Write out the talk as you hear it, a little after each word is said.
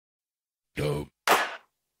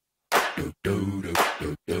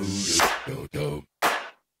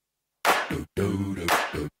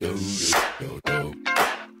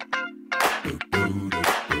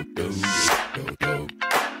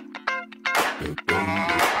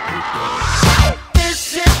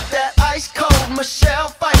Michelle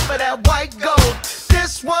fight for that white gold.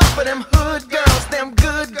 This one for them hood girls, them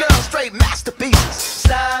good girls, straight masterpieces.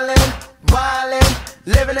 Styling, wildin',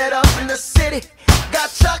 living it up in the city. Got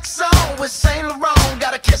Chuck's on with Saint Laurent.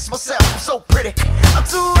 Gotta kiss myself, I'm so pretty. I'm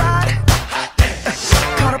too hot.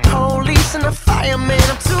 Call the police and the fireman.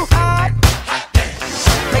 I'm too hot.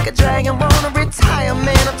 Make a dragon wanna retire,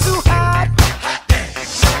 man. I'm too hot.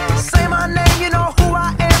 Say my name, you know who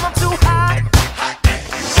I am. I'm too hot.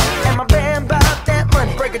 And my band bout that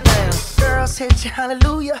money. Break it down. Girls hit you,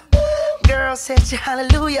 hallelujah. Girls hit you,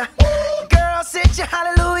 hallelujah. Girls hit you,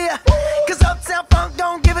 hallelujah. Cause Uptown Funk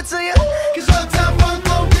don't give it to you. Cause Uptown